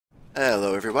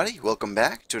Hello everybody, welcome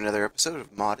back to another episode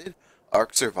of Modded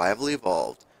Ark Survival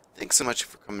Evolved. Thanks so much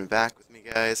for coming back with me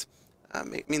guys.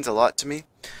 It means a lot to me.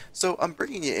 So I'm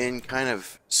bringing you in kind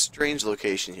of strange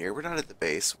location here. We're not at the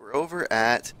base, we're over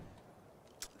at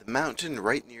the mountain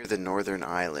right near the northern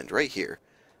island, right here.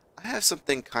 I have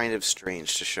something kind of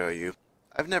strange to show you.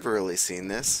 I've never really seen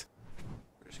this.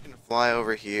 We're just going to fly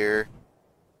over here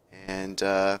and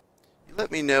you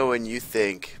let me know when you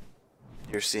think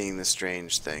you're seeing the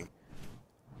strange thing.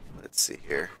 Let's see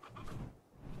here.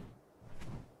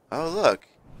 Oh look,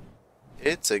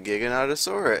 it's a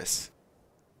Giganotosaurus.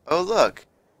 Oh look,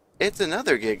 it's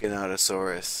another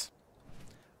Giganotosaurus.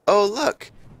 Oh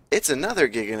look, it's another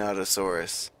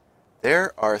Giganotosaurus.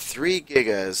 There are 3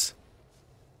 Gigas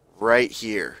right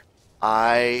here.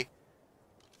 I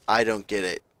don't get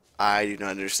it. I do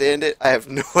not understand it. I have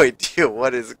no idea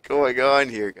what is going on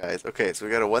here, guys. Okay, so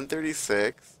we got a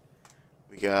 136.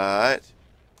 We got...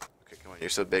 Okay, come on, you're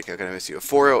so big, how can I miss you? A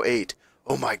 408.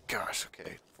 Oh my gosh,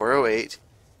 okay. 408.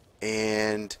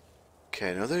 And...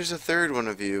 Okay, I know there's a third one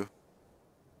of you.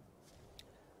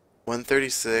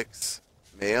 136.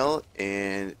 Male,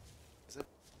 and... Is that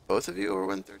both of you or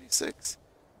 136?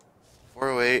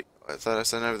 408. I thought I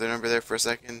saw another number there for a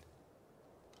second.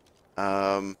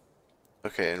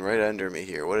 Okay, and right under me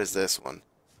here, what is this one?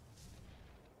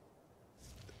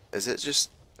 Is it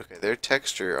just... Okay, their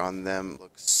texture on them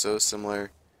looks so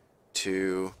similar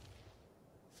to...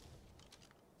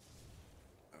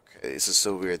 Okay, this is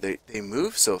so weird. They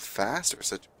move so fast. They're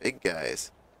such big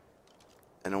guys.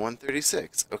 And a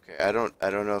 136. Okay, I don't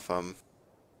know if I'm...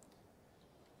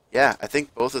 Yeah, I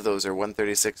think both of those are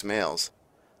 136 males.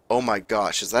 Oh my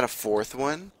gosh, is that a fourth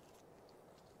one?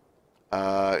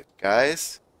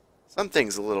 Guys,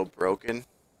 something's a little broken.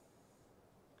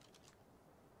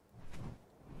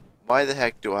 Why the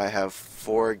heck do I have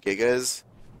 4 gigas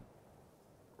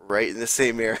right in the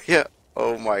same area?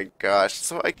 Oh my gosh.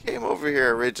 So I came over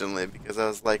here originally because I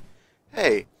was like,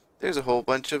 hey, there's a whole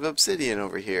bunch of obsidian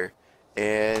over here.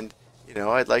 And, you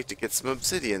know, I'd like to get some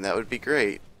obsidian. That would be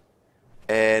great.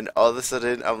 And all of a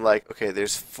sudden, I'm like, okay,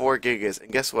 there's 4 gigas. And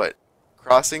guess what?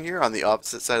 Crossing here on the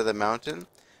opposite side of the mountain,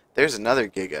 there's another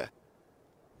giga.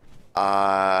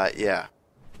 Yeah.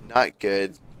 Not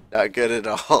good. Not good at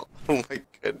all. Oh my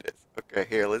goodness. Okay,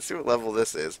 here, let's see what level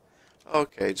this is.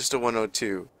 Okay, just a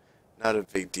 102. Not a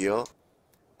big deal.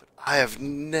 But I have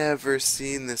never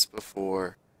seen this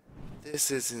before. This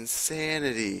is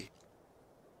insanity.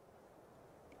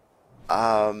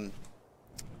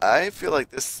 I feel like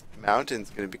this mountain's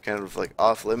gonna be kind of like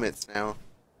off limits now.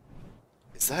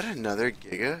 Is that another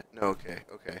Giga? No, okay,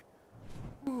 okay.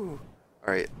 Whew.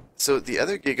 Alright, so the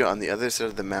other Giga on the other side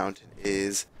of the mountain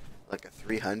is like a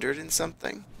 300 and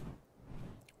something.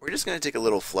 We're just going to take a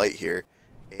little flight here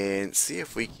and see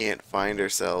if we can't find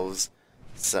ourselves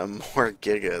some more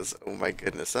Gigas. Oh my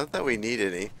goodness, not that we need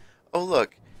any. Oh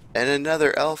look, and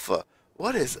another Alpha.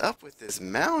 What is up with this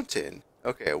mountain?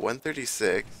 Okay,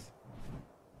 136.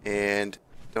 And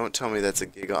don't tell me that's a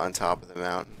Giga on top of the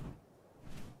mountain.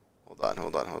 Hold on,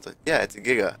 hold on, hold on. Yeah, it's a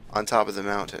Giga on top of the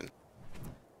mountain.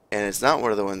 And it's not one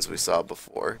of the ones we saw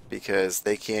before because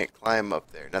they can't climb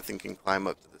up there. Nothing can climb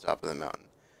up to the top of the mountain.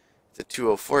 It's a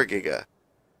 204 Giga.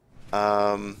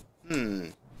 I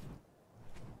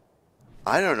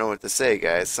don't know what to say,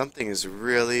 guys. Something is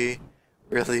really,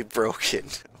 really broken.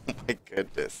 Oh my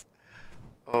goodness.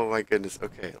 Oh my goodness.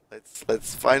 Okay,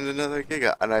 let's find another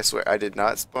Giga. And I swear, I did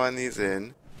not spawn these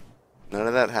in. None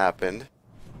of that happened.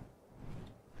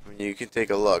 I mean, you can take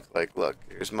a look. Like, look,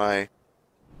 here's my...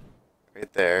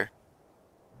 Right there.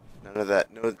 None of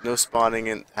that. No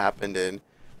spawning happened in.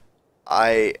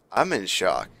 I'm in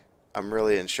shock. I'm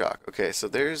really in shock. Okay, so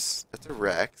that's a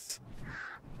Rex.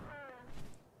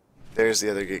 There's the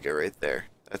other Giga right there.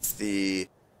 That's the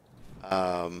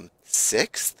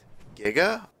 6th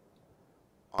Giga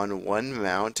on one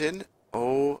mountain.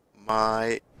 Oh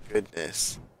my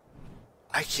goodness.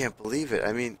 I can't believe it.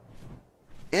 I mean,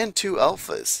 and 2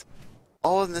 alphas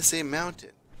all in the same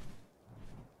mountain.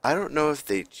 I don't know if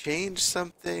they changed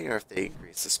something or if they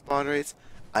increased the spawn rates.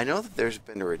 I know that there's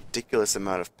been a ridiculous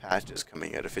amount of patches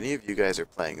coming out. If any of you guys are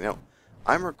playing, now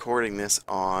I'm recording this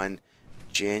on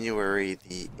January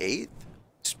the 8th,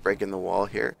 just breaking the wall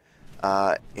here,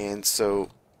 and so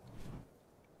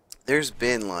there's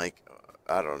been like,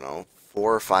 I don't know,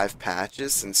 4 or 5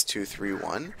 patches since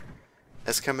 2.3.1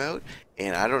 has come out,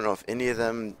 and I don't know if any of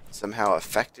them somehow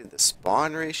affected the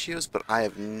spawn ratios, but I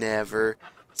have never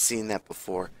seen that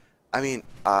before. I mean,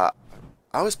 I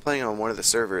was playing on one of the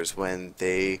servers when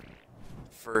they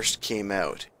first came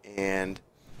out, and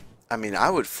I mean,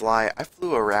 I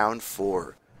flew around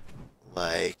for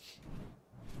like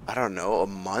I don't know, a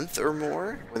month or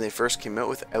more when they first came out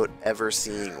without ever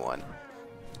seeing one.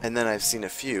 And then I've seen a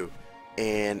few,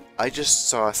 and I just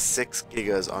saw 6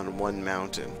 Gigas on one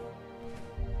mountain.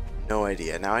 No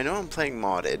idea. Now I know I'm playing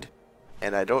modded,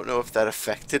 and I don't know if that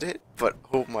affected it, but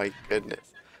oh my goodness.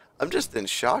 I'm just in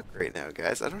shock right now,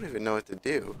 guys. I don't even know what to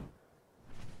do.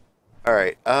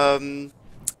 Alright,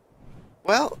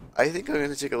 well, I think I'm going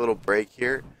to take a little break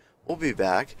here. We'll be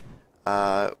back.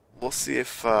 Uh, we'll see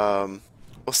if, we'll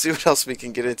see what else we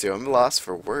can get into. I'm lost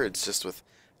for words just with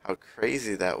how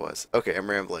crazy that was. Okay, I'm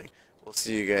rambling. We'll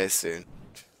see you guys soon.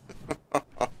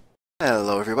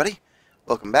 Hello, everybody.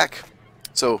 Welcome back.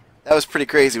 So, that was pretty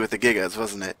crazy with the Gigas,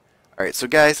 wasn't it? Alright, so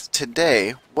guys,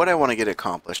 today, what I want to get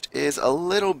accomplished is a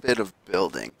little bit of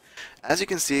building. As you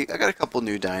can see, I got a couple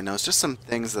new dinos, just some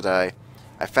things that I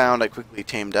found I quickly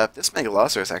tamed up. This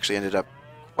Megalosaurus actually ended up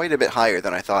quite a bit higher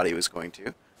than I thought he was going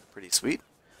to. Pretty sweet.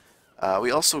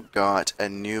 We also got a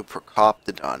new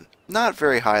Procoptodon. Not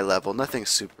very high level, nothing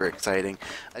super exciting.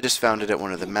 I just found it at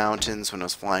one of the mountains when I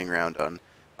was flying around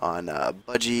on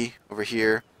Budgie over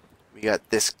here. We got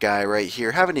this guy right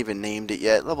here. Haven't even named it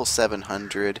yet. Level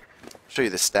 700. I'll show you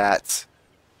the stats.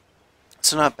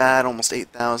 So not bad. Almost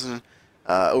 8,000.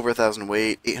 Over 1,000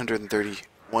 weight.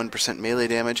 831% melee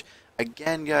damage.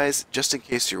 Again, guys, just in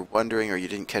case you're wondering or you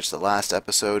didn't catch the last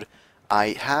episode, I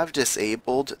have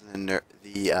disabled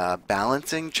the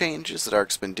balancing changes that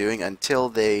Ark's been doing until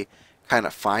they kind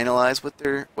of finalize what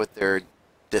they're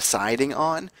deciding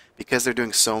on, because they're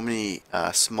doing so many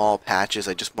small patches.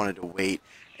 I just wanted to wait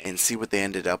and see what they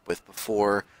ended up with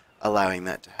before allowing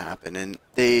that to happen. And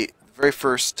the very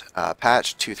first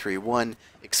patch 231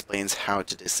 explains how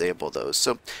to disable those.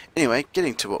 So anyway,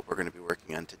 getting to what we're going to be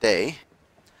working on today,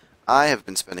 I have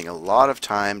been spending a lot of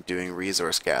time doing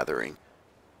resource gathering.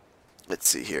 Let's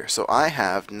see here. So I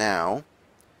have now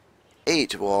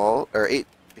 8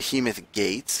 behemoth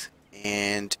gates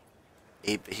and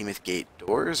 8 behemoth gate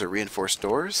doors or reinforced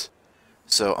doors.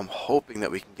 So I'm hoping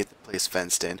that we can get the place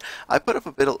fenced in. I put up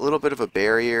a little bit of a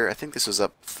barrier. I think this was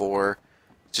up before.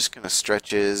 It just kind of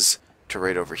stretches to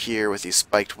right over here with these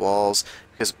spiked walls.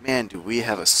 Because man, do we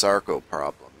have a Sarco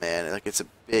problem, man. Like, it's a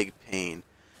big pain.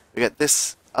 We got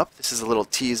this up. This is a little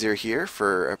teaser here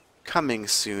for a coming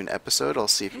soon episode. I'll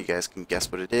see if you guys can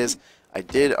guess what it is. I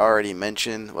did already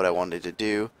mention what I wanted to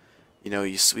do. You know,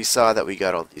 we saw that we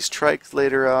got all these trikes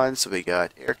later on. So we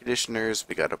got air conditioners.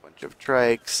 We got a bunch of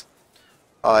trikes.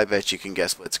 Oh, I bet you can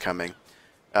guess what's coming.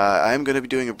 I'm going to be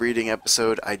doing a breeding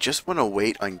episode. I just want to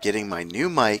wait on getting my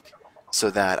new mic so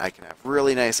that I can have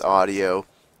really nice audio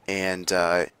and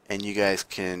you guys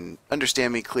can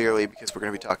understand me clearly, because we're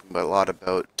going to be talking about a lot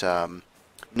about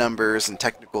numbers and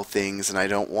technical things, and I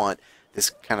don't want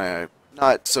this kind of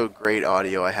not so great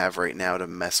audio I have right now to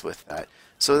mess with that.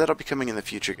 So that'll be coming in the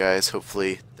future, guys,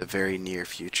 hopefully the very near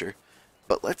future.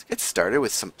 But let's get started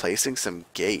with placing some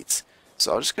gates.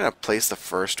 So I'm just going to place the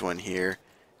first one here,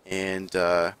 and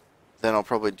then I'll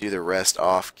probably do the rest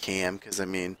off cam, because I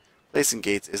mean, placing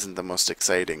gates isn't the most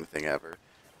exciting thing ever.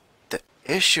 The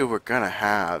issue we're going to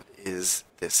have is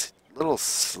this little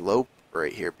slope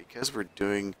right here, because we're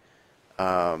doing,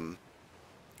 we're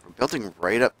building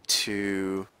right up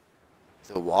to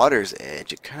the water's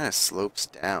edge. It kind of slopes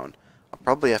down. I'll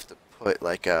probably have to put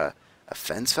like a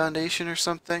fence foundation or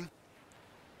something.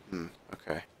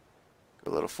 Okay.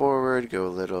 Go a little forward, go a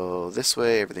little this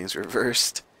way, everything's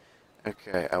reversed.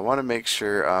 Okay, I want to make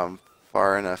sure I'm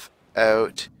far enough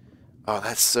out. Oh,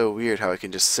 that's so weird how I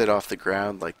can just sit off the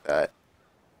ground like that.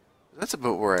 That's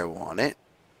about where I want it.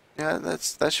 Yeah,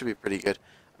 that should be pretty good.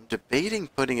 I'm debating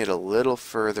putting it a little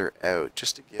further out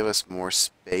just to give us more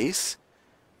space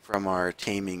from our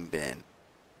taming bin.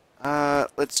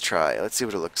 Let's try. Let's see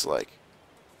what it looks like.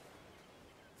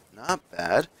 Not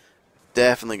bad.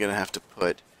 Definitely going to have to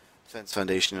put fence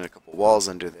foundation and a couple walls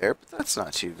under there, but that's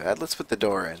not too bad. Let's put the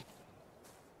door in.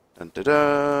 Dun da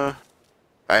da.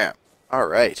 Bam.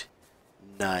 Alright.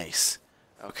 Nice.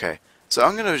 Okay. So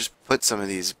I'm going to just put some of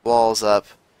these walls up,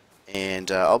 and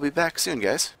I'll be back soon,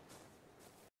 guys.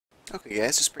 Okay,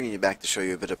 guys, just bringing you back to show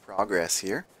you a bit of progress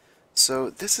here. So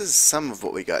this is some of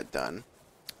what we got done.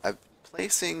 I'm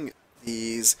placing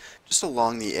these just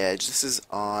along the edge. This is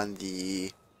on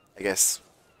the, I guess,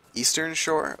 eastern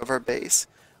shore of our base.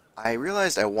 I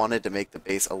realized I wanted to make the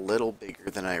base a little bigger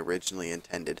than I originally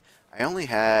intended. I only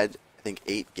had, I think,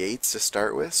 8 gates to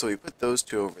start with, so we put those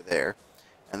 2 over there.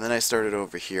 And then I started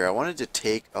over here. I wanted to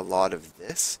take a lot of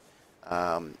this,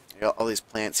 all these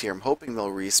plants here. I'm hoping they'll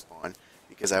respawn,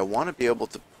 because I want to be able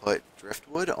to put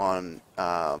driftwood on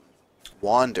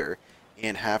Wander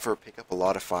and have her pick up a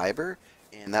lot of fiber.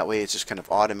 and that way it's just kind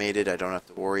of automated. I don't have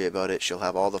to worry about it. She'll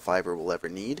have all the fiber we'll ever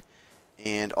need.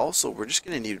 And also, we're just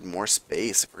going to need more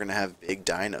space if we're going to have big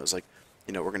dinos. Like,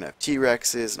 you know, we're going to have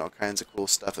T-Rexes and all kinds of cool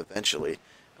stuff eventually.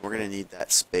 And we're going to need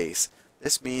that space.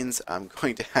 This means I'm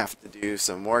going to have to do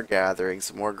some more gathering,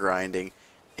 some more grinding,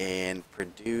 and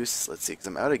produce, let's see, because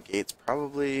I'm out of gates,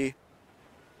 probably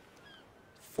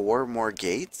 4 more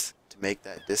gates to make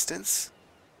that distance.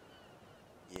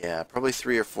 Yeah, probably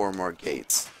 3 or 4 more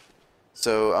gates.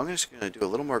 So I'm just going to do a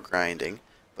little more grinding.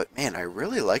 But man, I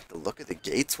really like the look of the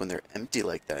gates when they're empty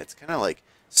like that. It's kind of like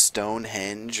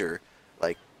Stonehenge or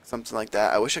like something like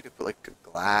that. I wish I could put like a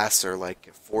glass or like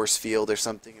a force field or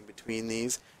something in between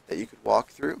these that you could walk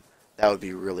through. That would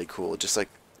be really cool. Just like,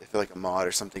 I feel like a mod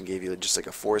or something gave you just like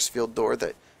a force field door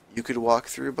that you could walk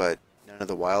through, but none of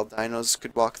the wild dinos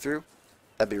could walk through.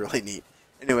 That'd be really neat.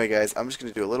 Anyway, guys, I'm just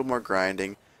going to do a little more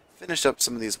grinding, finish up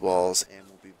some of these walls, and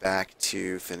we'll be back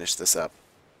to finish this up.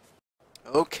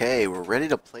 Okay, we're ready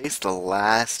to place the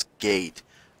last gate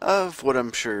of what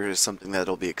I'm sure is something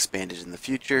that'll be expanded in the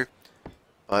future.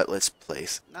 But let's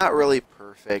place. Not really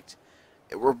perfect.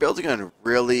 We're building on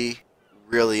really,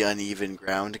 really uneven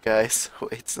ground, guys. So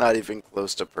it's not even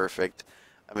close to perfect.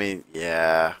 I mean,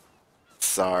 yeah,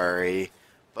 sorry.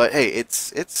 But hey,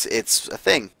 it's a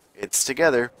thing. It's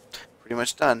together. Pretty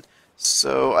much done.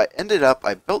 So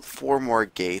I built 4 more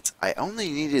gates. I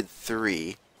only needed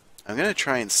 3. I'm going to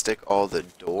try and stick all the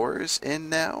doors in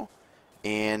now,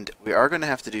 and we are going to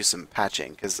have to do some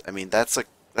patching, because, I mean, this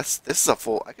is a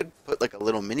full, I could put like a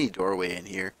little mini doorway in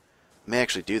here. I may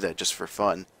actually do that just for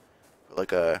fun. Put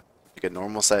like a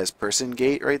normal sized person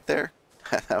gate right there.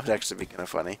 That would actually be kind of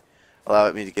funny.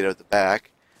 Allow me to get out the back,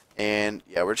 and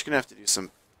yeah, we're just going to have to do some,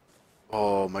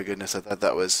 oh my goodness, I thought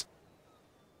that was,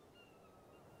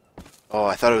 oh,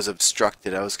 I thought it was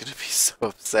obstructed. I was going to be so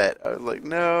upset. I was like,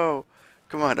 no.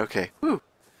 Come on, okay. Whew.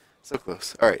 So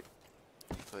close. Alright.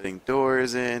 Putting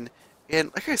doors in. And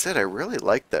like I said, I really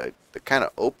like the kind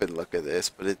of open look of this,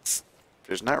 but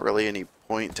there's not really any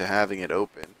point to having it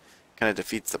open. Kind of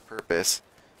defeats the purpose.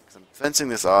 Because I'm fencing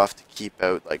this off to keep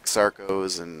out like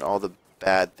Sarcos and all the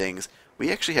bad things.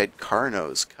 We actually had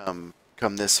Carnos come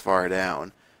this far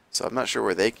down. So I'm not sure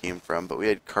where they came from, but we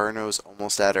had Carnos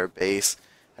almost at our base.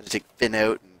 Had to take Finn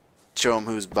out and show him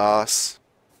who's boss.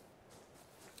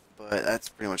 But that's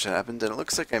pretty much what happened. And it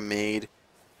looks like I made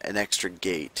an extra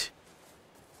gate.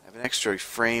 I have an extra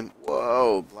frame.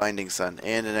 Whoa, blinding sun.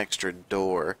 And an extra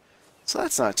door. So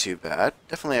that's not too bad.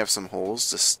 Definitely have some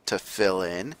holes just to fill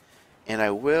in. And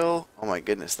I will... Oh my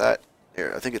goodness, that...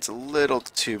 There, I think it's a little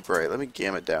too bright. Let me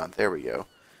gam it down. There we go.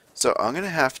 So I'm going to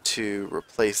have to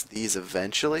replace these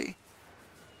eventually.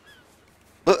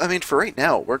 But, I mean, for right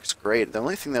now, it works great. The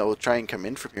only thing that will try and come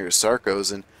in from here is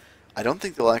Sarcos, and I don't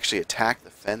think they'll actually attack the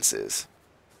fences.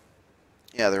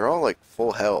 Yeah, they're all like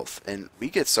full health, and we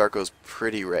get Sarcos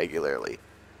pretty regularly.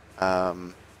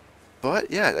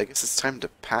 But yeah, I guess it's time to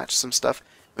patch some stuff.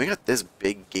 We got this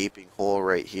big gaping hole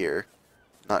right here.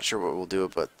 Not sure what we'll do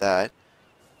about that,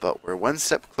 but we're one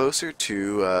step closer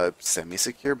to a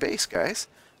semi-secure base, guys.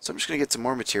 So I'm just going to get some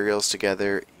more materials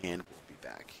together, and we'll be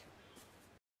back.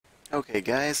 Okay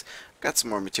guys, got some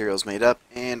more materials made up,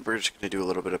 and we're just going to do a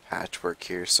little bit of patchwork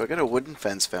here. So I got a wooden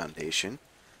fence foundation.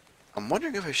 I'm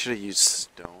wondering if I should have used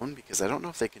stone, because I don't know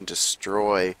if they can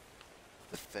destroy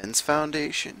the fence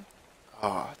foundation.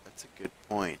 Oh, that's a good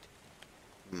point.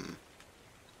 Can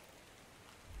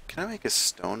I make a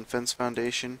stone fence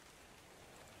foundation?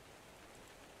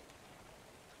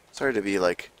 Sorry to be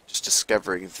like, just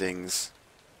discovering things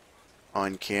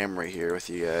on camera here with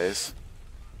you guys.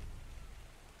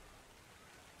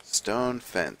 Stone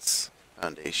fence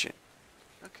foundation.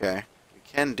 Okay, we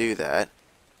can do that.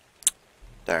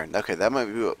 Darn, okay, that might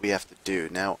be what we have to do.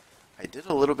 Now, I did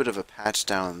a little bit of a patch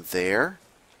down there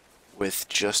with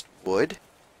just wood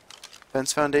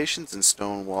fence foundations and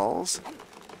stone walls.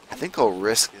 I think I'll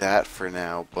risk that for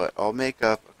now, but I'll make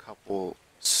up a couple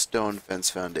stone fence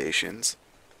foundations.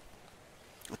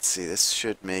 Let's see, this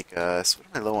should make us... What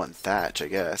am I low on thatch, I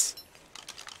guess?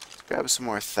 Let's grab some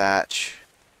more thatch.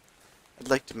 I'd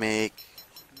like to make,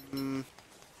 I don't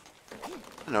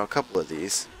know, a couple of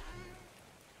these.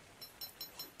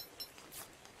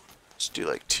 Just do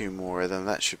like 2 more of them,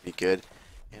 that should be good.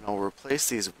 And I'll replace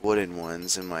these wooden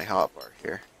ones in my hotbar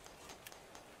here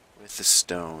with the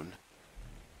stone.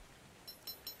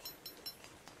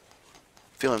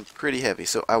 Feeling pretty heavy,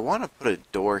 so I want to put a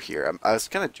door here. I was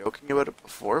kind of joking about it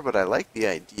before, but I like the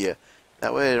idea.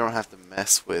 That way I don't have to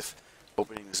mess with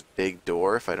opening this big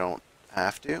door if I don't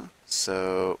have to.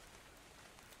 So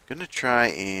I'm gonna try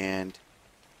and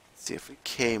see if we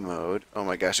K mode. Oh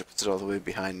my gosh, it puts it all the way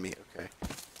behind me. Okay.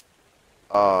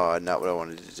 Oh, not what I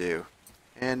wanted to do.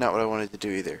 And not what I wanted to do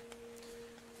either.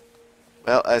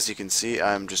 Well, as you can see,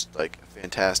 I'm just like a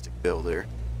fantastic builder.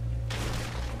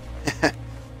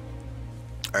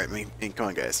 Alright, come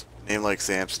on guys. Name like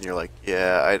Samson, you're like,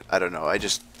 yeah, I don't know. I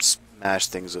just smash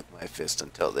things with my fist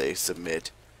until they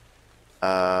submit.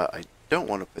 I don't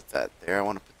want to put that there. I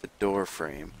want to put the door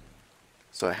frame.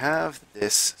 So I have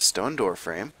this stone door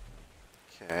frame.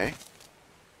 Okay.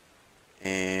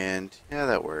 And yeah,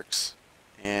 that works.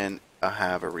 And I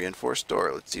have a reinforced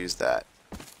door. Let's use that.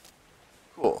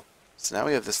 Cool. So now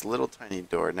we have this little tiny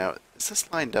door. Now, is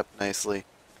this lined up nicely?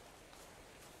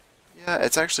 Yeah,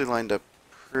 it's actually lined up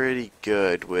pretty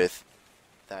good with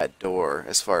that door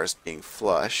as far as being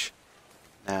flush.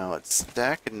 Now let's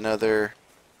stack another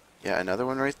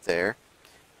one right there.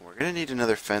 We're gonna need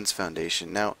another fence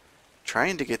foundation. Now,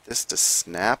 trying to get this to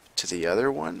snap to the other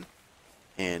one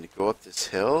and go up this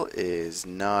hill is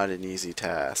not an easy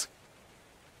task.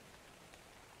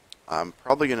 I'm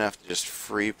probably gonna have to just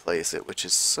free place it, which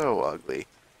is so ugly.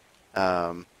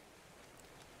 But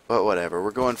whatever,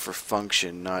 we're going for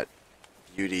function, not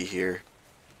beauty here.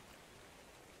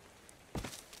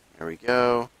 There we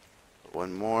go.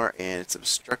 One more, and it's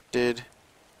obstructed.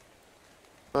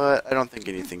 But I don't think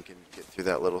anything can get through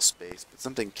that little space, but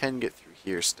something can get through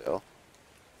here still.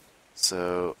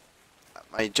 So,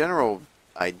 my general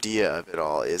idea of it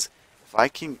all is, if I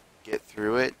can get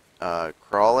through it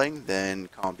crawling, then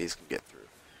compies can get through.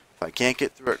 If I can't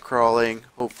get through it crawling,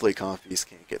 hopefully compies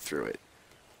can't get through it.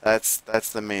 That's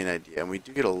the main idea, and we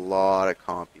do get a lot of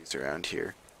compies around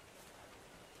here.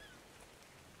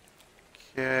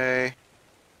 Okay.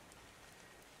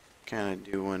 Kind of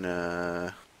doing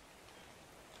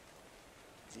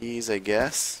these, I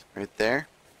guess, right there.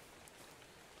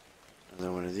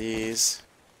 Another one of these.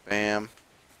 Bam.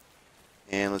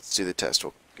 And let's do the test.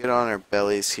 We'll get on our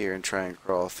bellies here and try and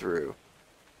crawl through.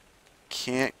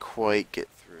 Can't quite get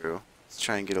through. Let's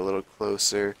try and get a little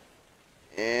closer.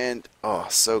 And, oh,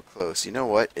 so close. You know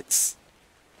what? It's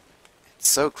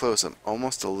so close. I'm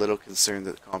almost a little concerned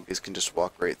that the compies can just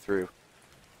walk right through.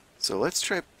 So let's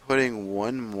try putting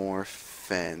one more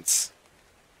fence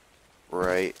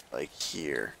right like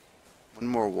here. One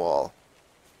more wall.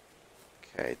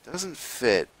 Okay, it doesn't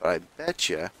fit, but I bet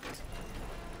you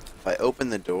if I open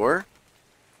the door,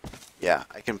 yeah,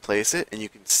 I can place it and you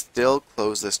can still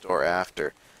close this door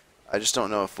after. I just don't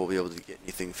know if we'll be able to get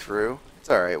anything through. It's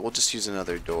alright, we'll just use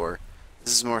another door.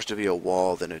 This is more to be a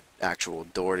wall than an actual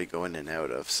door to go in and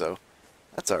out of, so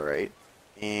that's alright.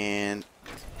 And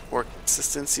for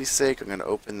consistency's sake, I'm going to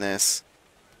open this,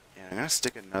 and I'm going to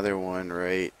stick another one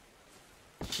right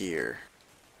here.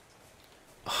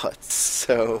 Oh, it's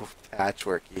so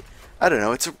patchworky. I don't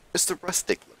know, it's the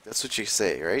rustic look. That's what you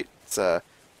say, right? It's a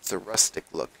rustic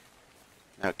look.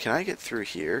 Now, can I get through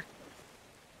here?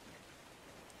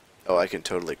 Oh, I can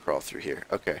totally crawl through here.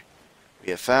 Okay. We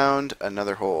have found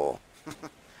another hole.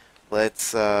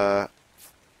 Let's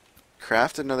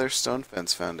craft another stone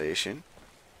fence foundation.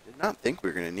 Did not think we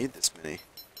were going to need this many.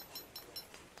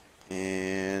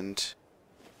 And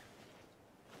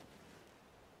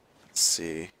let's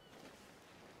see.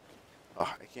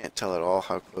 Oh, I can't tell at all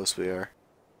how close we are.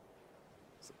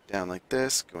 Slip down like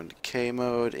this, go into K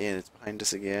mode, and it's behind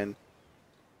us again.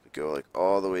 We go like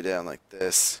all the way down like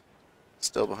this.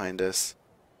 Still behind us.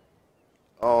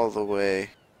 All the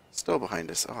way. Still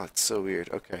behind us. Oh, it's so weird.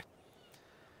 Okay.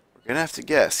 We're going to have to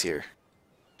guess here.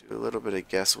 Do a little bit of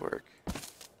guesswork.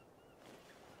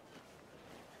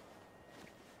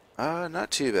 Not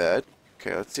too bad.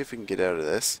 Okay, let's see if we can get out of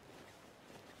this.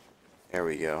 There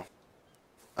we go.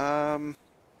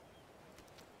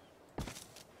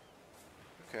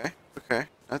 Okay.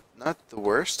 Not the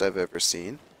worst I've ever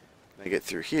seen. Can I get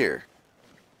through here?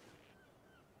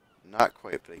 Not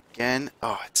quite, but again,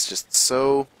 oh, it's just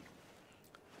so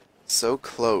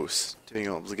close to being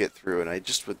able to get through, and I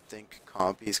just would think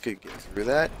compies could get through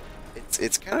that.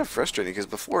 It's kind of frustrating, because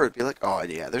before it'd be like, oh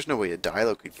yeah, there's no way a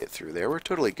Dilo could get through there. We're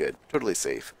totally good, totally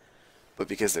safe. But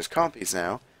because there's compies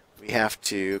now, we have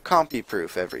to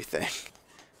compy-proof everything.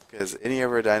 Because any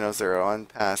of our dinos that are on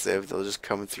passive, they'll just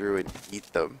come through and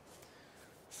eat them.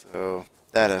 So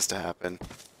that has to happen.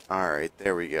 Alright,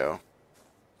 there we go.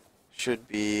 Should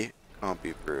be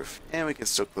compy-proof. And we can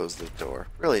still close the door.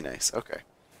 Really nice. Okay.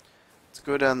 Let's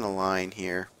go down the line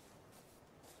here.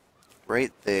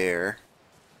 Right there.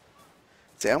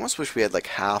 See, I almost wish we had like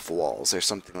half walls or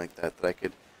something like that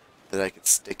that I could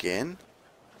stick in.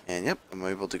 And yep, I'm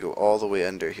able to go all the way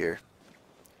under here.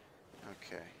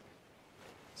 Okay.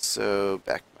 So,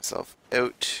 back myself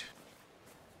out.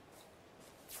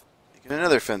 Making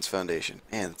another fence foundation.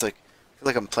 Man, it's like, I feel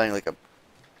like I'm playing like a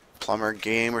plumber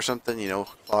game or something, you know,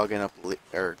 clogging up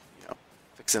or you know,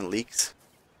 fixing leaks.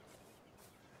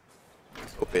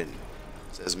 Open,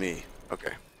 says me.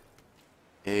 Okay.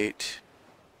 8.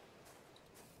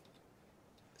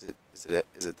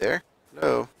 Is it there?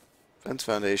 No. Fence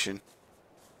foundation.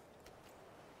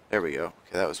 There we go.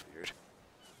 Okay, that was weird.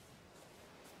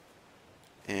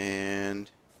 And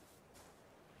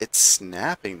it's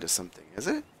snapping to something, is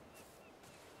it?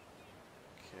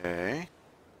 Okay.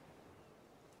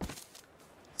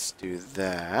 Let's do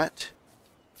that.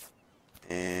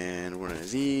 And one of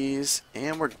these.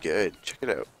 And we're good. Check it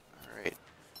out. Alright.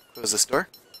 Close this door.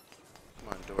 Come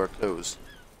on, door, close.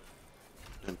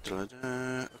 Dun, dun, dun,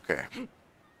 dun. Okay.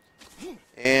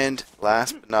 And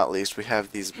last but not least, we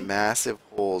have these massive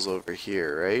holes over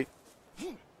here, right?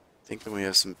 I think that we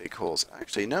have some big holes.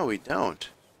 Actually, no, we don't.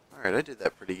 Alright, I did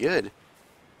that pretty good.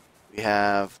 We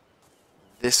have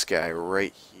this guy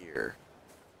right here.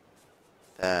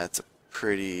 That's a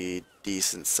pretty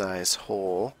decent sized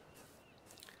hole.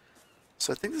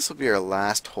 So I think this will be our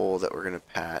last hole that we're going to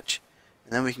patch.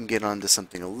 And then we can get on to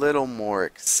something a little more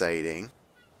exciting.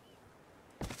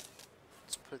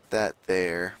 Let's put that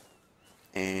there.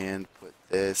 And put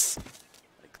this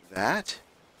like that.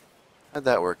 How'd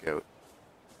that work out?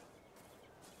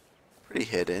 Pretty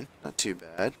hidden. Not too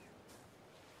bad.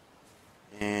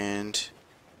 And...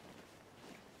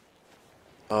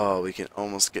 oh, we can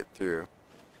almost get through.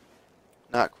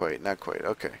 Not quite, not quite.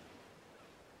 Okay.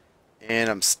 And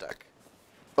I'm stuck.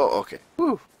 Oh, okay.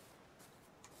 Woo!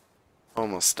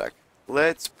 Almost stuck.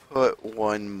 Let's put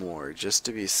one more, just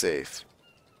to be safe.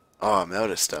 Oh, I'm out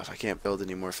of stuff. I can't build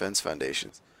any more fence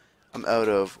foundations. I'm out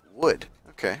of wood.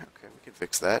 Okay, okay, we can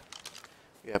fix that.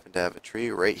 We happen to have a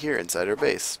tree right here inside our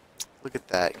base. Look at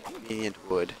that convenient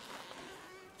wood.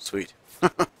 Sweet.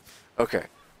 Okay,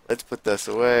 let's put this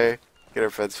away, get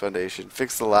our fence foundation,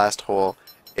 fix the last hole,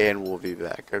 and we'll be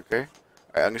back, okay?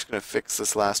 Alright, I'm just going to fix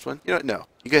this last one. You know what? No.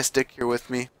 You guys stick here with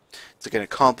me. It's like an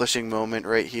accomplishing moment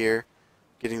right here.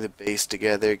 Getting the base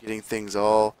together, getting things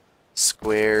all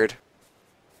squared.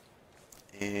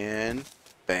 And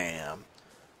bam.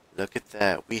 Look at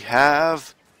that. We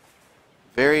have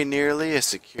very nearly a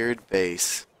secured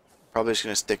base. Probably just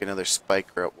going to stick another spike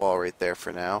wall right there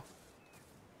for now.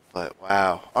 But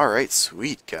wow. Alright,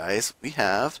 sweet guys. We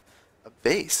have a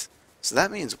base. So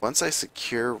that means once I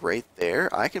secure right there,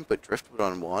 I can put Driftwood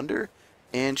on Wander,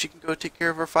 and she can go take care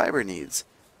of her fiber needs.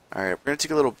 Alright, we're going to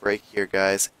take a little break here,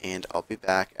 guys, and I'll be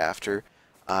back after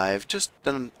I've just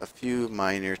done a few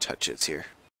minor touches here.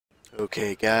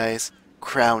 Okay, guys,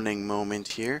 crowning moment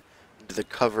here. Under the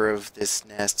cover of this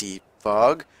nasty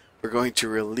fog, we're going to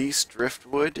release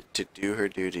Driftwood to do her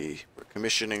duty. We're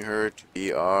commissioning her to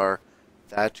be our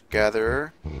thatch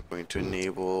gatherer. We're going to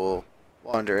enable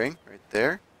wandering right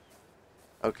there.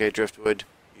 Okay, Driftwood,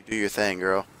 you do your thing,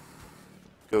 girl.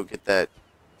 Go get that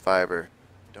fiber.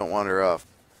 Don't wander off.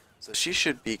 So she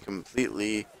should be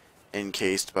completely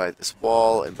encased by this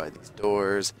wall and by these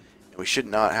doors, and we should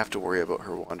not have to worry about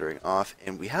her wandering off.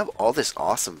 And we have all this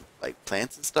awesome like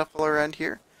plants and stuff all around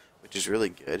here, which is really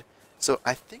good. So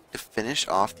I think to finish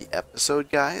off the episode,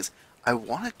 guys, I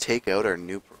want to take out our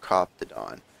new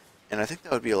Procoptodon, and I think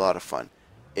that would be a lot of fun.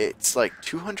 It's like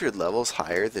 200 levels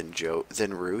higher than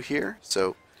Rue here,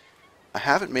 so I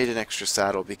haven't made an extra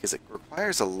saddle because it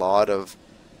requires a lot of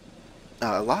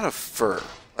fur,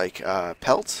 like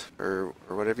pelt or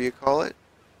whatever you call it.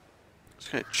 I'm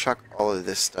just gonna chuck all of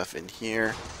this stuff in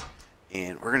here,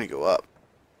 and we're gonna go up.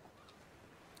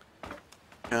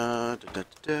 All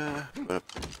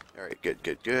right,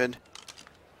 good.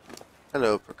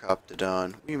 Hello,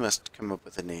 Procoptodon. We must come up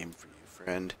with a name for you,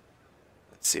 friend.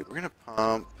 Let's see. We're gonna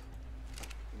pump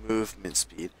movement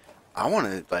speed. I want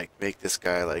to like make this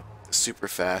guy like the super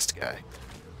fast guy.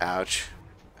 Ouch.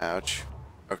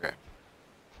 Okay.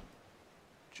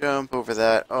 Jump over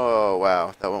that. Oh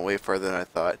wow, that went way farther than I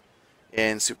thought.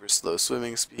 And super slow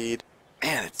swimming speed.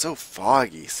 Man, it's so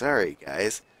foggy. Sorry,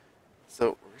 guys.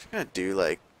 So we're just gonna do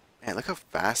like, man, look how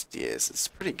fast he is. It's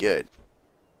pretty good.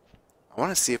 I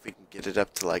want to see if we can get it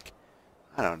up to like,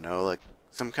 I don't know, like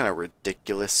some kind of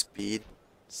ridiculous speed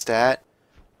stat.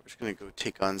 We're just gonna go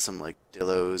take on some like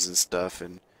dillos and stuff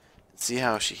and see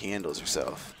how she handles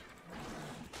herself.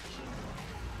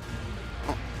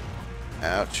 Oh.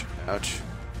 Ouch.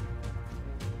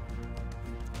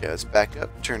 Yeah, let's back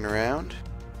up, turn around.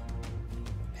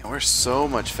 And we're so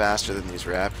much faster than these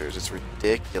raptors. It's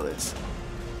ridiculous.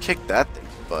 Kick that thing's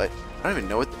butt. I don't even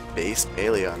know what the base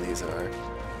melee on these are.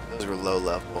 Those were low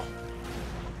level.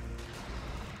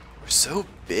 We're so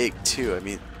big too. I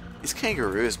mean, these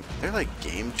kangaroos, they're like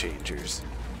game changers.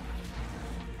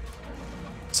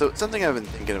 So something I've been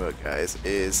thinking about, guys,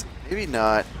 is maybe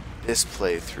not this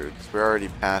playthrough, because we're already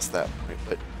past that point,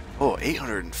 but, oh,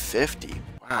 850.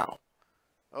 Wow.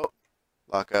 Oh,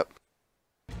 lock up.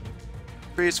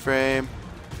 Freeze frame.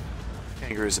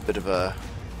 Kangaroo's a bit of a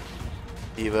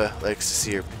diva, likes to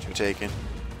see her picture taken.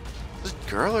 Is it a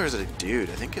girl or is it a dude?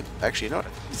 I think it, actually, you know what, I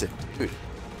think he's a dude.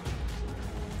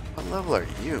 What level are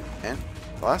you, man?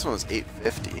 The last one was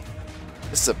 850.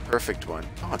 This is a perfect one.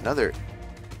 Oh, another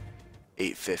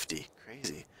 850.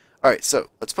 Crazy. Alright, so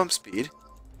let's pump speed.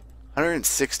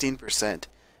 116%.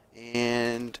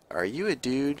 And are you a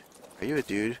dude? Are you a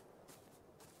dude?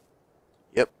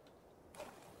 Yep.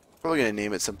 Probably gonna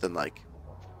name it something like,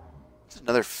 it's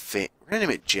another we're gonna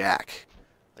name it Jack.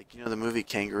 Like, you know the movie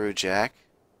Kangaroo Jack?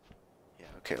 Yeah,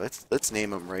 okay, let's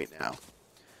name him right now.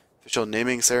 Official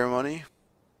naming ceremony.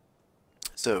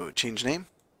 So, change name.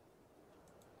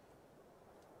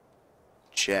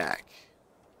 Jack.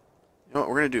 You know what,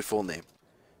 we're gonna do full name.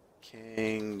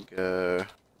 Kangaroo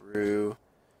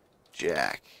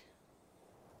Jack.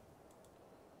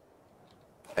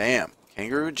 Bam.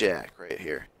 Kangaroo Jack right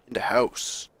here. In the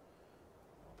house.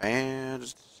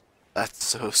 And that's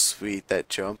so sweet, that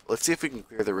jump. Let's see if we can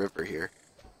clear the river here.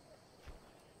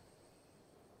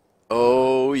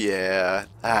 Oh yeah,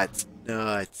 that's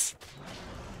nuts.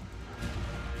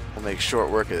 We'll make short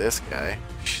work of this guy.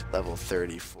 Level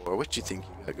 34. What you think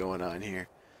you got going on here?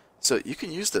 So you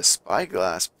can use the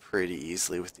spyglass pretty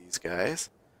easily with these guys.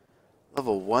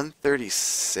 Level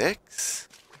 136.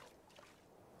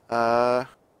 Spino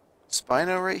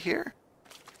right here.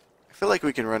 I feel like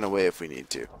we can run away if we need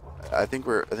to. I think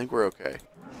we're okay.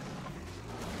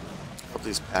 Help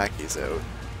these packies out.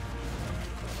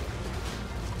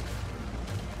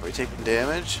 Are we taking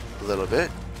damage? A little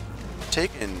bit.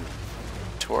 Taking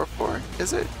torpor,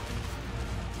 is it?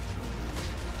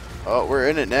 Oh, we're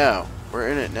in it now. We're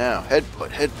in it now. Headbutt,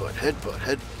 headbutt, headbutt,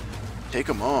 headbutt. Take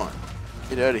him on.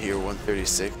 Get out of here,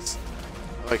 136.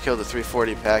 Oh, I killed a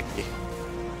 340 packy.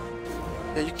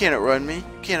 Yeah, you can't outrun me.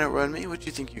 You can't outrun me. What do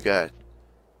you think you got?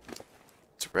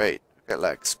 That's right. I got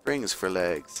like springs for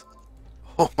legs.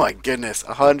 Oh my goodness.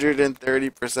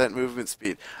 130% movement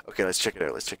speed. Okay, let's check it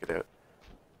out. Let's check it out.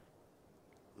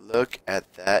 Look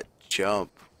at that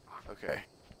jump. Okay.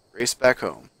 Race back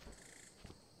home.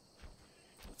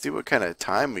 Let's see what kind of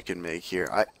time we can make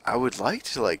here. I would like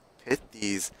to like pit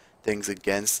these things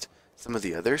against some of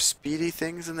the other speedy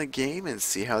things in the game and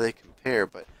see how they compare,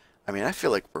 but I mean, I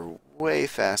feel like we're way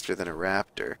faster than a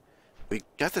raptor. We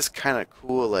got this kind of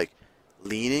cool like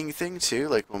leaning thing too,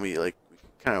 like when we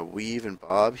kind of weave and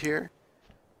bob here.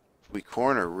 We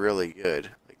corner really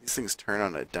good. Like these things turn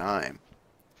on a dime.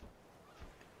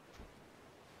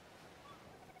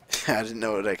 I didn't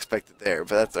know what I expected there,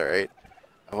 but that's alright.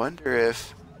 I wonder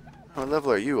if... What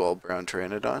level are you, all brown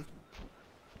pteranodon?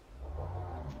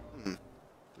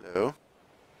 Hello?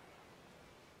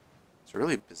 It's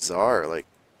really bizarre, like,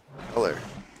 color.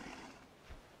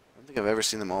 I don't think I've ever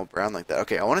seen them all brown like that.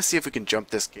 Okay, I want to see if we can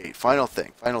jump this gate. Final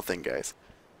thing, guys.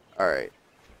 Alright.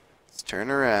 Let's turn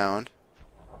around.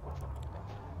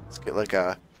 Let's get like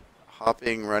a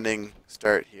hopping, running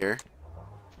start here.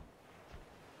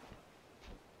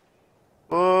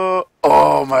 Oh,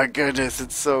 oh my goodness,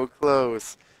 it's so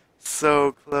close.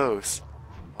 So close.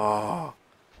 Oh.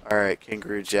 Alright,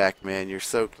 Kangaroo Jack, man, you're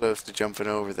so close to jumping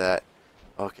over that.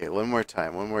 Okay, one more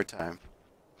time, one more time.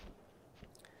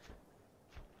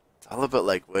 It's all about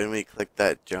like when we click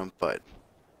that jump button.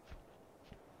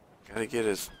 Gotta get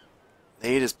as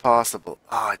late as possible.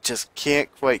 Ah, I just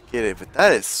can't quite get it, but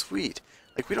that is sweet.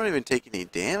 Like we don't even take any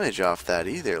damage off that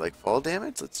either. Like fall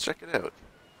damage? Let's check it out.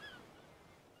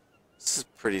 This is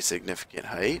pretty significant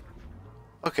height.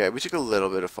 Okay, we took a little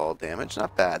bit of fall damage.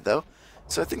 Not bad, though.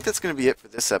 So I think that's going to be it for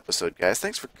this episode, guys.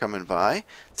 Thanks for coming by,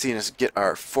 seeing us get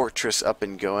our fortress up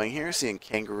and going here, seeing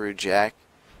Kangaroo Jack.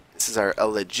 This is our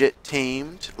legit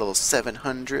tamed, level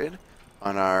 700,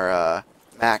 on our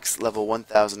max level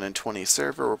 1020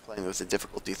 server. We're playing with a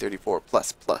difficulty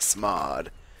 34++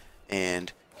 mod.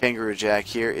 And Kangaroo Jack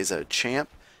here is a champ.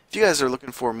 If you guys are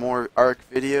looking for more Ark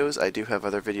videos, I do have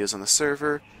other videos on the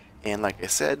server. And like I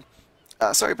said,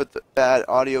 sorry about the bad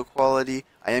audio quality.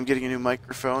 I am getting a new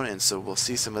microphone, and so we'll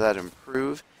see some of that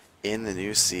improve in the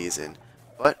new season.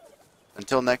 But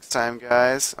until next time,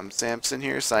 guys, I'm Samson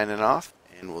here signing off,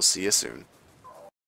 and we'll see you soon.